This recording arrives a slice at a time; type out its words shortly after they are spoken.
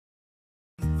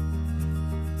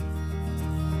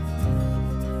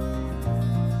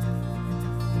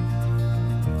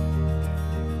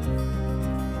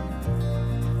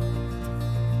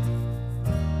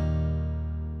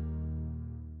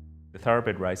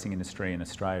thoroughbred racing industry in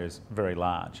Australia is very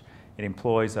large. It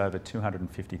employs over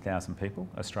 250,000 people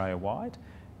Australia-wide.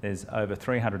 There's over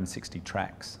 360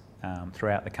 tracks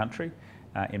throughout the country.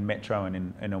 In metro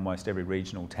and in almost every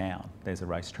regional town, there's a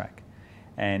racetrack.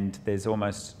 And there's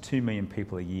almost 2 million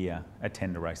people a year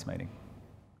attend a race meeting.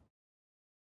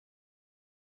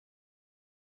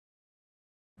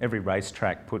 Every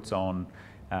racetrack puts on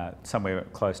somewhere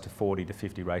close to 40 to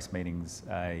 50 race meetings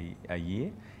a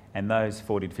year. And those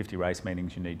 40 to 50 race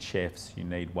meetings, you need chefs, you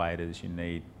need waiters, you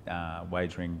need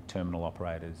wagering terminal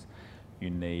operators, you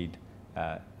need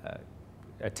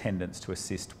attendants to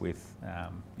assist with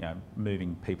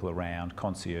moving people around,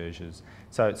 concierges.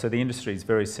 So the industry is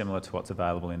very similar to what's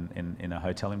available in a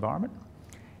hotel environment.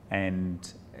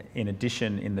 And in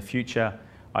addition, in the future,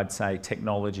 I'd say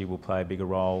technology will play a bigger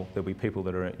role. There'll be people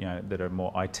that are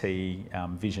more IT,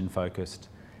 vision focused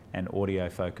and audio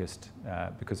focused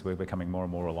because we're becoming more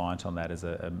and more reliant on that as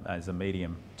a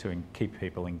medium to keep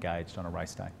people engaged on a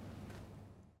race day.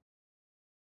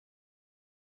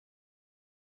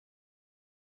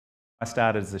 I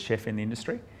started as a chef in the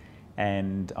industry,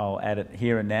 and I'll add it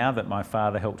here and now that my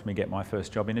father helped me get my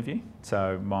first job interview.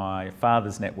 So my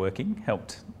father's networking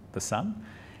helped the son,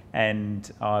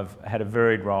 and I've had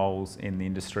varied roles in the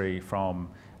industry from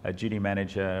a duty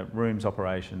manager, rooms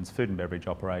operations, food and beverage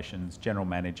operations, general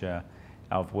manager.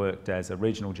 I've worked as a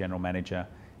regional general manager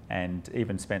and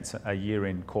even spent a year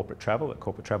in corporate travel at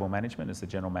Corporate Travel Management as the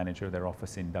general manager of their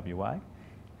office in WA.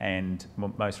 And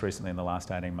most recently, in the last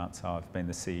 18 months, I've been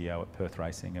the CEO at Perth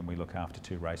Racing, and we look after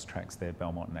 2 racetracks there,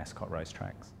 Belmont and Ascot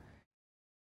racetracks.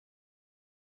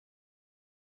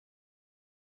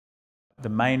 The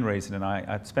main reason, and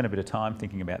I've spent a bit of time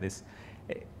thinking about this,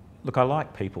 look, I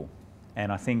like people,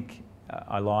 and I think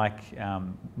I like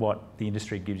what the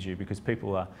industry gives you, because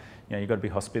people are, you've got to be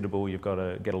hospitable, you've got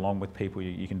to get along with people,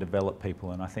 you can develop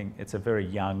people, and I think it's a very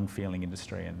young feeling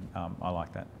industry, and I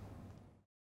like that.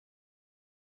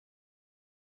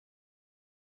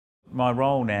 My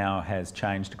role now has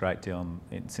changed a great deal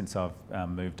since I've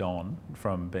moved on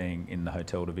from being in the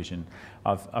hotel division.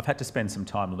 I've had to spend some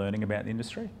time learning about the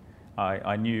industry.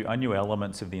 I knew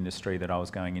elements of the industry that I was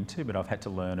going into, but I've had to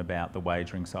learn about the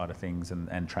wagering side of things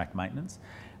and track maintenance.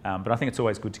 But I think it's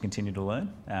always good to continue to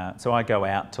learn. So I go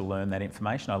out to learn that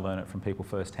information. I learn it from people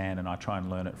firsthand, and I try and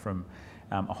learn it from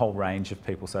a whole range of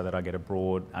people so that I get a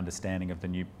broad understanding of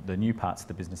the new parts of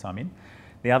the business I'm in.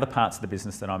 The other parts of the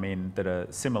business that I'm in that are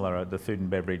similar are the food and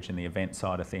beverage and the event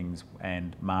side of things,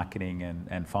 and marketing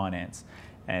and finance.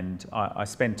 And I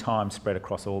spend time spread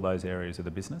across all those areas of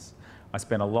the business. I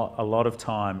spend a lot of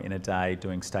time in a day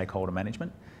doing stakeholder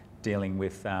management, dealing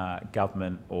with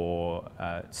government or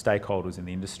stakeholders in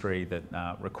the industry that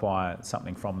require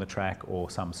something from the track or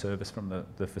some service from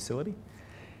the facility.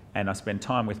 And I spend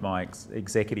time with my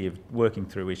executive working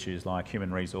through issues like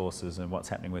human resources and what's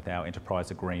happening with our enterprise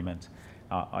agreement.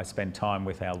 I spend time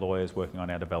with our lawyers working on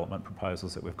our development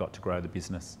proposals that we've got to grow the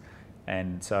business.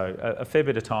 And so a fair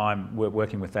bit of time we're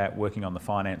working with that, working on the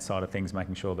finance side of things,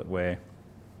 making sure that we're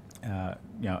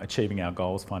achieving our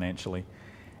goals financially,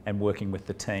 and working with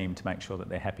the team to make sure that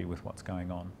they're happy with what's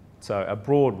going on. So a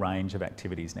broad range of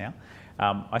activities now.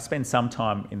 I spend some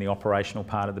time in the operational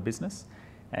part of the business,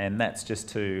 and that's just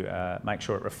to make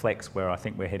sure it reflects where I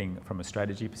think we're heading from a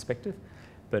strategy perspective.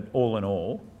 But all in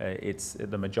all, it's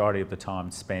the majority of the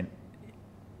time spent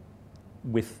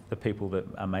with the people that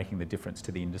are making the difference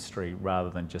to the industry rather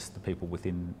than just the people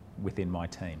within my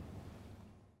team.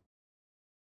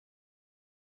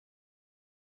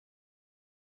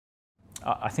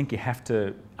 I think you have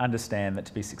to understand that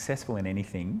to be successful in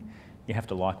anything, you have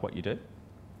to like what you do.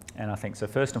 And I think so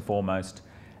first and foremost,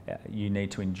 you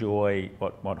need to enjoy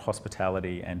what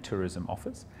hospitality and tourism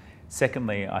offers.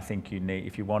 Secondly, I think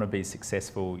if you want to be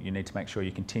successful, you need to make sure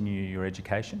you continue your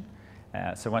education.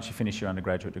 So once you finish your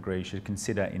undergraduate degree, you should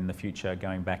consider in the future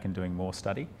going back and doing more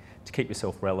study to keep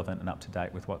yourself relevant and up to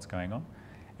date with what's going on.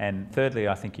 And thirdly,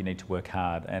 I think you need to work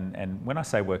hard. And when I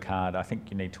say work hard, I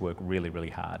think you need to work really, really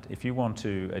hard. If you want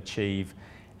to achieve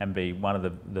and be one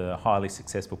of the highly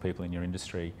successful people in your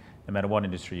industry, no matter what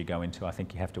industry you go into, I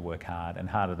think you have to work hard, and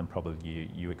harder than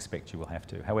probably you expect you will have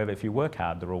to. However, if you work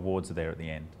hard, the rewards are there at the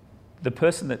end. The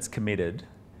person that's committed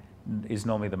is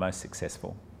normally the most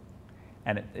successful.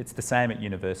 And it's the same at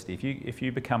university. If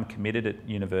you become committed at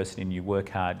university and you work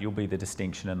hard, you'll be the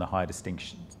distinction and the high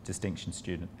distinction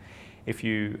student. If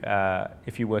you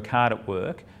work hard at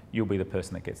work, you'll be the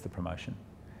person that gets the promotion.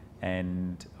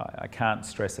 And I can't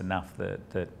stress enough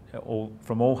that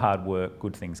from all hard work,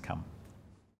 good things come.